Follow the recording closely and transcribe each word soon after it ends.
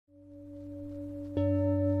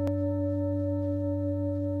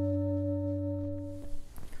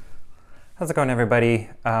How's it going, everybody?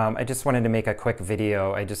 I just wanted to make a quick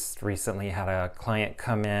video. I just recently had a client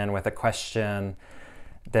come in with a question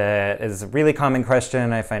that is a really common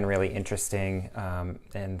question I find really interesting,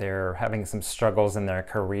 and they're having some struggles in their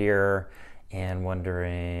career and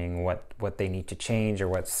wondering what they need to change or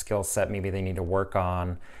what skill set maybe they need to work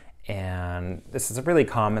on. And this is a really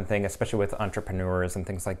common thing, especially with entrepreneurs and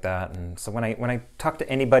things like that. And so when I talk to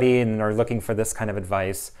anybody and are looking for this kind of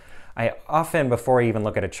advice, I often, before I even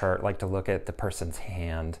look at a chart, like to look at the person's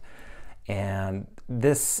hand. And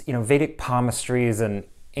this, Vedic Palmistry is an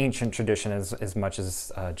ancient tradition as much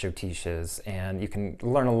as Jyotish is. And you can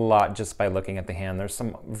learn a lot just by looking at the hand. There's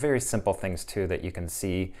some very simple things, too, that you can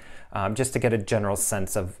see just to get a general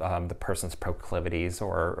sense of the person's proclivities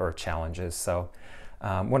or challenges. So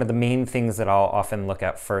one of the main things that I'll often look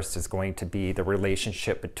at first is going to be the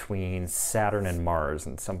relationship between Saturn and Mars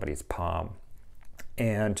in somebody's palm.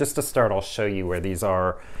 And just to start, I'll show you where these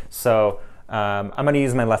are. So I'm going to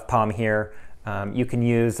use my left palm here. You can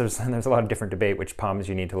use, there's a lot of different debate which palms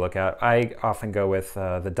you need to look at. I often go with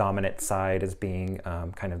the dominant side as being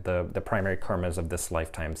kind of the primary karmas of this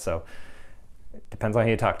lifetime. So it depends on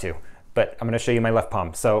who you talk to. But I'm going to show you my left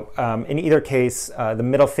palm. So in either case, the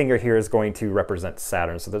middle finger here is going to represent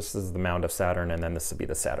Saturn. So this is the mound of Saturn, and then this would be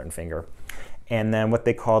the Saturn finger. And then what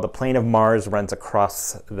they call the plane of Mars runs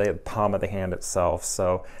across the palm of the hand itself.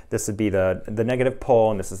 So this would be the negative pole,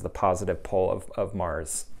 and this is the positive pole of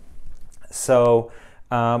Mars. So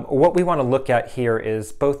what we want to look at here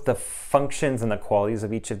is both the functions and the qualities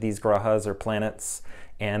of each of these grahas or planets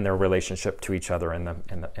and their relationship to each other in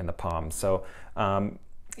the palm. So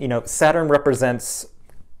Saturn represents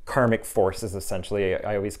karmic forces, essentially.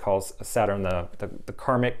 I always call Saturn the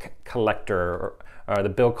karmic collector, or the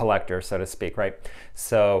bill collector, so to speak, right?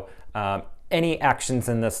 So any actions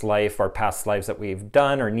in this life or past lives that we've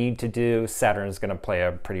done or need to do, Saturn is going to play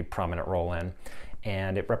a pretty prominent role in.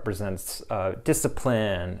 And it represents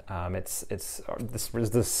discipline. It's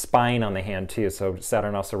the spine on the hand too. So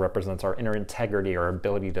Saturn also represents our inner integrity, our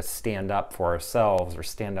ability to stand up for ourselves or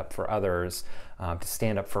stand up for others, to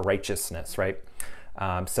stand up for righteousness, right?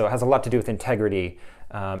 So it has a lot to do with integrity,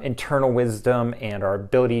 internal wisdom, and our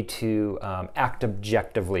ability to act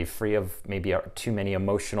objectively, free of maybe too many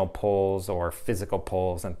emotional pulls or physical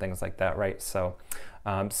pulls and things like that, right? So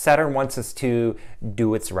Saturn wants us to do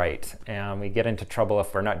what's right, and we get into trouble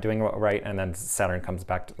if we're not doing what's right, and then Saturn comes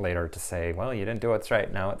back later to say, well, you didn't do what's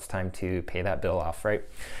right, now it's time to pay that bill off, right?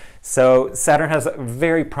 So Saturn has a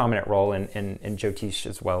very prominent role in Jyotish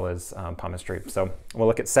as well as palmistry. So we'll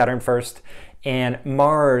look at Saturn first. And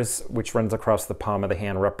Mars, which runs across the palm of the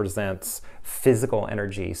hand, represents physical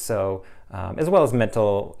energy, so as well as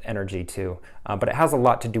mental energy too. But it has a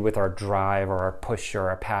lot to do with our drive or our push or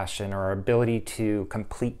our passion or our ability to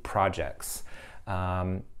complete projects.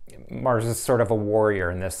 Mars is sort of a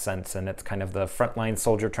warrior in this sense, and it's kind of the frontline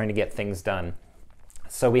soldier trying to get things done.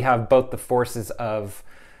 So we have both the forces of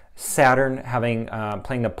Saturn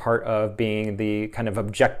playing the part of being the kind of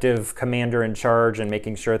objective commander in charge and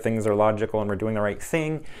making sure things are logical and we're doing the right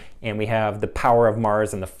thing. And we have the power of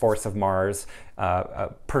Mars and the force of Mars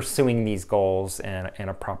pursuing these goals in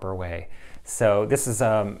a proper way. So this is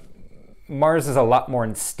Mars is a lot more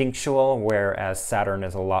instinctual, whereas Saturn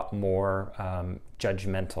is a lot more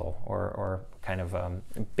judgmental or kind of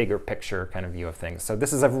bigger picture kind of view of things. So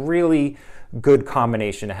this is a really good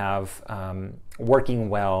combination to have working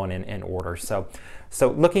well and in order. So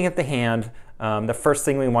looking at the hand, the first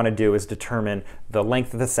thing we want to do is determine the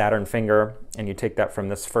length of the Saturn finger, and you take that from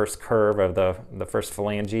this first curve of the first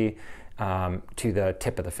phalange to the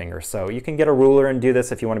tip of the finger. So you can get a ruler and do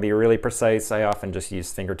this if you want to be really precise. I often just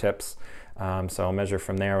use fingertips. So I'll measure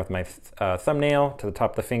from there with my thumbnail to the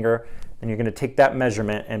top of the finger, and you're going to take that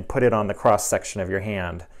measurement and put it on the cross section of your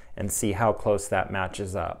hand and see how close that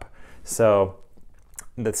matches up. So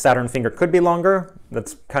the Saturn finger could be longer.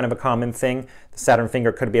 That's kind of a common thing. The Saturn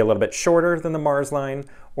finger could be a little bit shorter than the Mars line,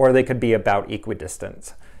 or they could be about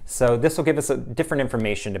equidistant. So this will give us a different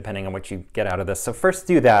information depending on what you get out of this. So first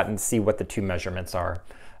do that and see what the two measurements are.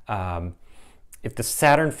 If the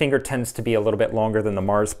Saturn finger tends to be a little bit longer than the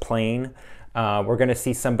Mars plane, we're going to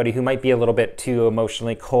see somebody who might be a little bit too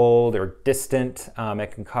emotionally cold or distant.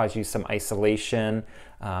 It can cause you some isolation.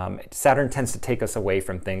 Saturn tends to take us away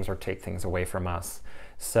from things or take things away from us.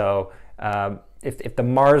 So if the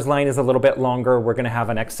Mars line is a little bit longer, we're going to have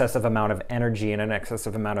an excessive amount of energy and an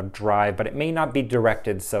excessive amount of drive, but it may not be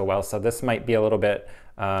directed so well. So this might be a little bit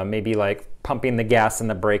maybe like pumping the gas and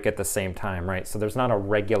the brake at the same time, right? So there's not a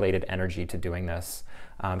regulated energy to doing this.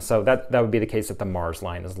 So that would be the case if the Mars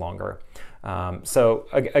line is longer. So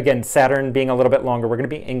again, Saturn being a little bit longer, we're going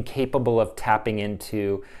to be incapable of tapping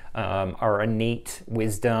into our innate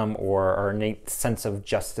wisdom or our innate sense of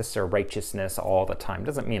justice or righteousness all the time.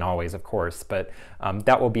 Doesn't mean always, of course, but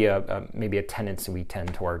that will be maybe a tendency we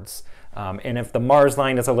tend towards. And if the Mars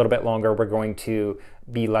line is a little bit longer, we're going to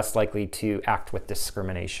be less likely to act with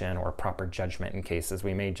discrimination or proper judgment in cases.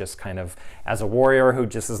 We may just kind of, as a warrior who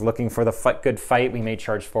just is looking for the good fight, we may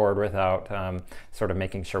charge forward without sort of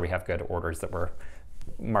making sure we have good orders that we're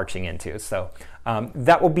marching into. So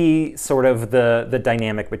that will be sort of the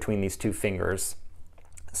dynamic between these two fingers.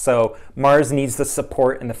 So Mars needs the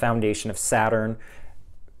support and the foundation of Saturn.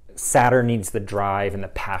 Saturn needs the drive and the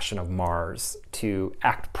passion of Mars to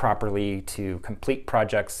act properly, to complete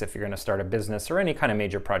projects. If you're going to start a business or any kind of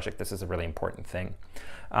major project, this is a really important thing.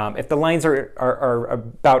 If the lines are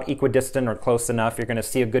about equidistant or close enough, you're going to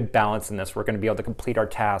see a good balance in this. We're going to be able to complete our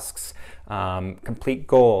tasks, complete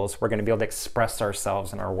goals. We're going to be able to express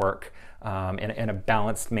ourselves in our work in a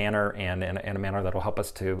balanced manner and in a manner that will help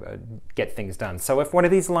us to get things done. So if one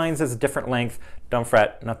of these lines is a different length, don't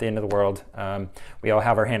fret, not the end of the world. We all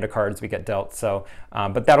have our hand of cards we get dealt. So,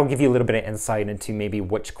 but that'll give you a little bit of insight into maybe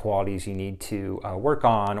which qualities you need to work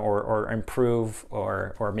on or improve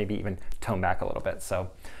or maybe even tone back a little bit.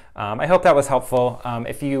 So I hope that was helpful.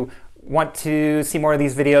 If you want to see more of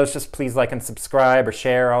these videos, just please like and subscribe or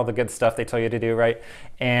share all the good stuff they tell you to do, right?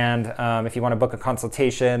 And if you want to book a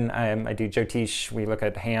consultation, I do Jyotish. We look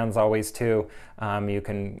at hands always too. You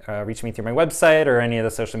can reach me through my website or any of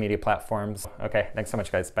the social media platforms. Okay, thanks so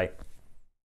much, guys. Bye.